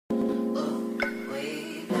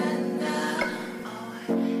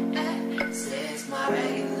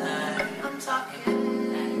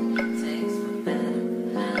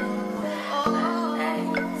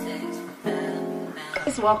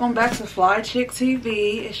welcome back to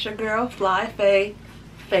FlyChicTv. It's your girl Fly Faye,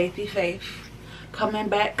 Faithy Faith, coming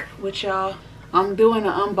back with y'all. I'm doing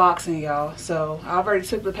an unboxing, y'all. So I already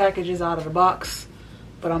took the packages out of the box,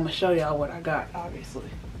 but I'm gonna show y'all what I got,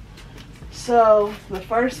 obviously. So the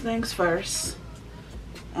first things first,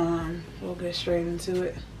 we'll get straight into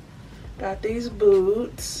it. Got these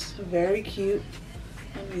boots, very cute.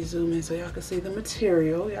 Let me zoom in so y'all can see the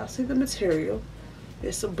material. Y'all see the material?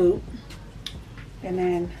 It's a boot. And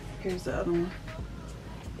then here's the other one.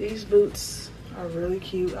 These boots are really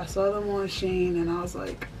cute. I saw them on Shein and I was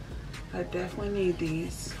like, I definitely need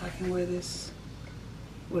these. I can wear this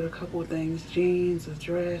with a couple of things, jeans, a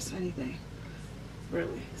dress, anything,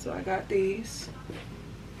 really. So I got these.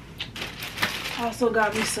 Also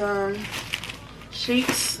got me some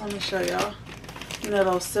sheets. Let me show y'all. You know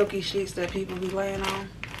those silky sheets that people be laying on?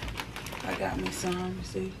 I got me some, you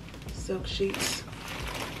see, silk sheets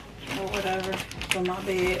or whatever for my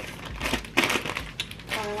bed.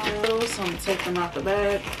 So I'm gonna take them out the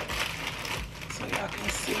bag so y'all can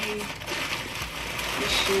see the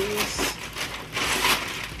shoes.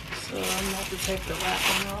 So I'm gonna have to take the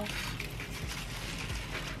wrapping off.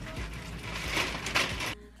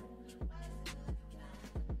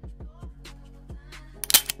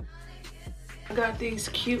 I got these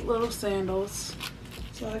cute little sandals.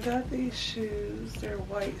 So I got these shoes. They're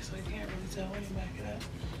white, so I can't really tell when you back it up.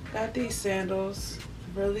 Got these sandals,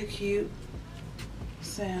 really cute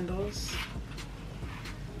sandals.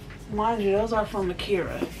 Mind you, those are from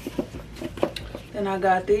Akira. Then I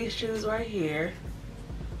got these shoes right here,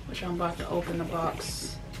 which I'm about to open the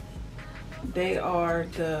box. They are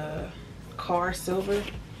the car silver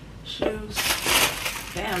shoes.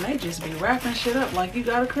 Damn, they just be wrapping shit up like you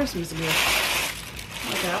got a Christmas gift.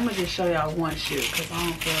 Okay, I'm gonna just show y'all one shoe because I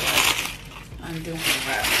don't feel like I'm doing the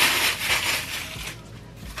wrap.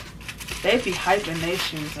 They be hyping their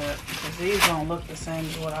shoes up because these don't look the same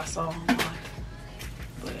as what I saw online.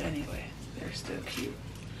 But anyway, they're still cute.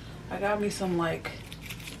 I got me some like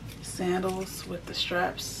sandals with the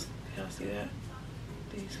straps. Y'all see that?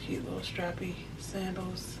 These cute little strappy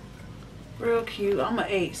sandals. Real cute. I'm an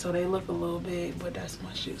 8, so they look a little big, but that's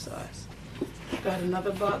my shoe size. Got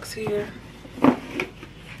another box here.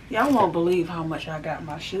 Y'all won't believe how much I got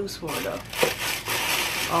my shoes for though.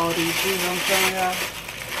 All these shoes I'm showing y'all.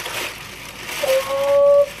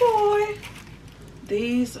 Oh boy.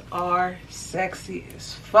 These are sexy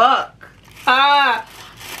as fuck. I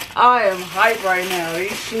am hyped right now.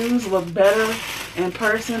 These shoes look better in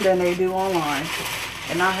person than they do online.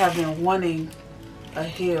 And I have been wanting a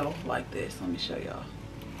heel like this. Let me show y'all.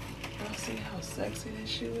 Y'all see how sexy this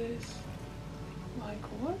shoe is? Like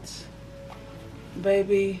what?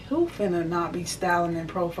 Baby, who finna not be styling and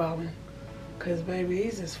profiling? Cause baby,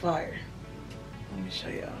 these is fire. Let me show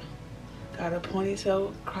y'all. Got a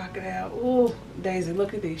ponytail crocodile. Ooh, Daisy,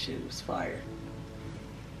 look at these shoes. Fire.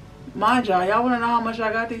 Mind y'all wanna know how much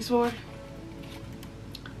I got these for?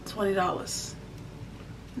 $20.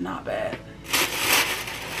 Not bad.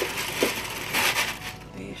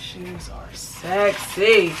 These shoes are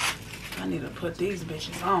sexy. I need to put these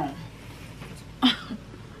bitches on.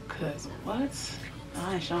 Cause what?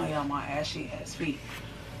 I ain't showing y'all my ashy ass feet.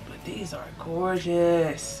 But these are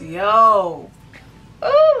gorgeous. Yo.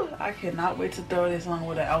 Ooh, I cannot wait to throw this on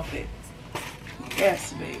with an outfit.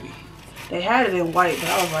 Yes, baby. They had it in white, but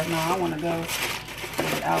I was like, no, I want to go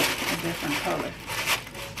without a different color.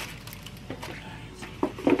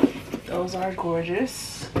 Those are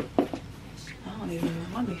gorgeous. I don't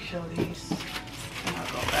even, let me show these. And I'll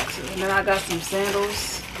go back to it. And then I got some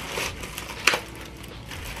sandals.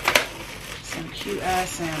 Some cute ass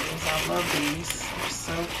sandals. I love these. They're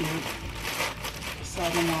so cute. I saw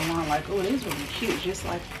them online like, oh, these would be cute. Just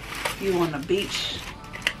like you on the beach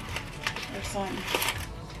or something.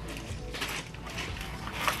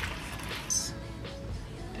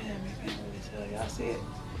 Damn, you can't really tell. Y'all see it?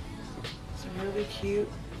 It's really cute.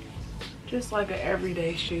 Just like an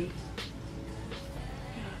everyday shoe.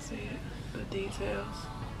 Y'all see it? The details.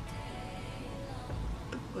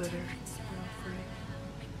 The glitter. Real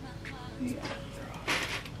pretty. Yeah.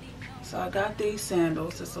 So I got these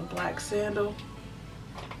sandals. It's a black sandal.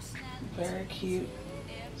 Very cute.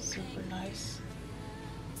 Super nice.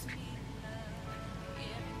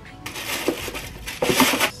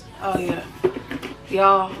 Oh yeah.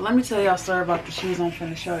 Y'all, let me tell y'all a story about the shoes I'm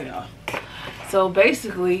finna show y'all. So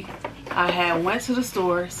basically, I had went to the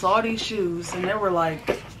store, saw these shoes, and they were like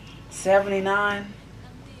 $49.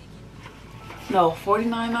 No,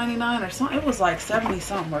 $49.99 or something. It was like 70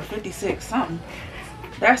 something or 56 something.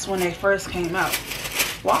 That's when they first came out.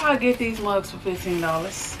 Why I get these mugs for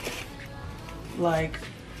 $15? Like,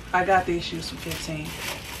 I got these shoes for 15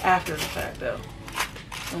 after the fact though.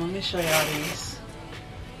 So let me show y'all these.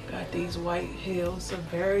 Got these white heels, so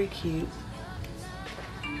very cute.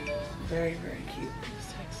 Very, very cute.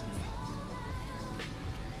 It's texting.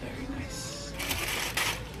 Very nice.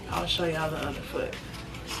 I'll show y'all the other foot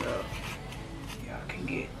so y'all can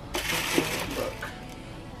get a full look.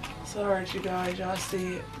 So alright you guys, y'all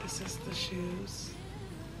see it. This is the shoes.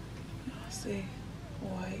 Y'all see?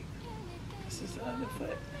 White. This is the other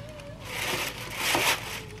foot.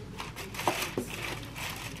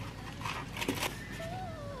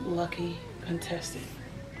 Lucky contestant.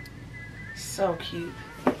 So cute.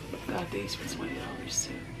 Got these for $20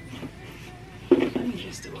 too. Let me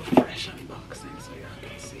just do a fresh unboxing so y'all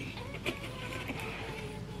can see.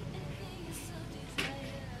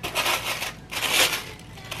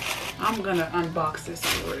 I'm gonna unbox this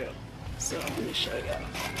for real. So let me show y'all.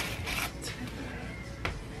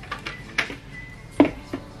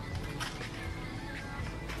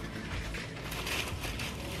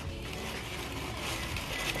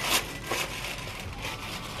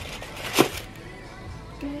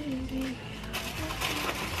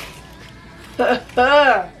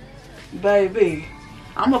 Baby,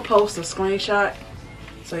 I'm gonna post a screenshot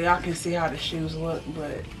so y'all can see how the shoes look,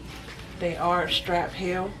 but they are strap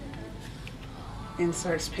heel.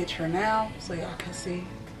 Inserts picture now so y'all can see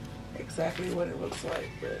exactly what it looks like,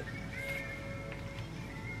 but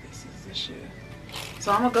this is the shoe.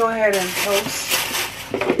 So I'm gonna go ahead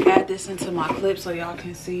and add this into my clip so y'all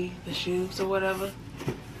can see the shoes or whatever.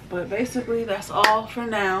 But basically that's all for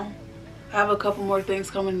now. I have a couple more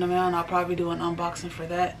things coming in the mail and I'll probably do an unboxing for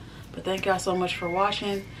that. But thank y'all so much for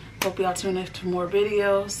watching. Hope y'all tune in for more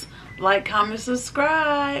videos. Like, comment,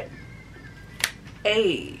 subscribe.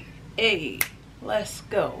 Hey, let's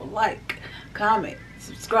go. Like, comment,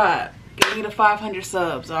 subscribe. Get me to 500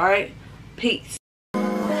 subs, alright? Peace.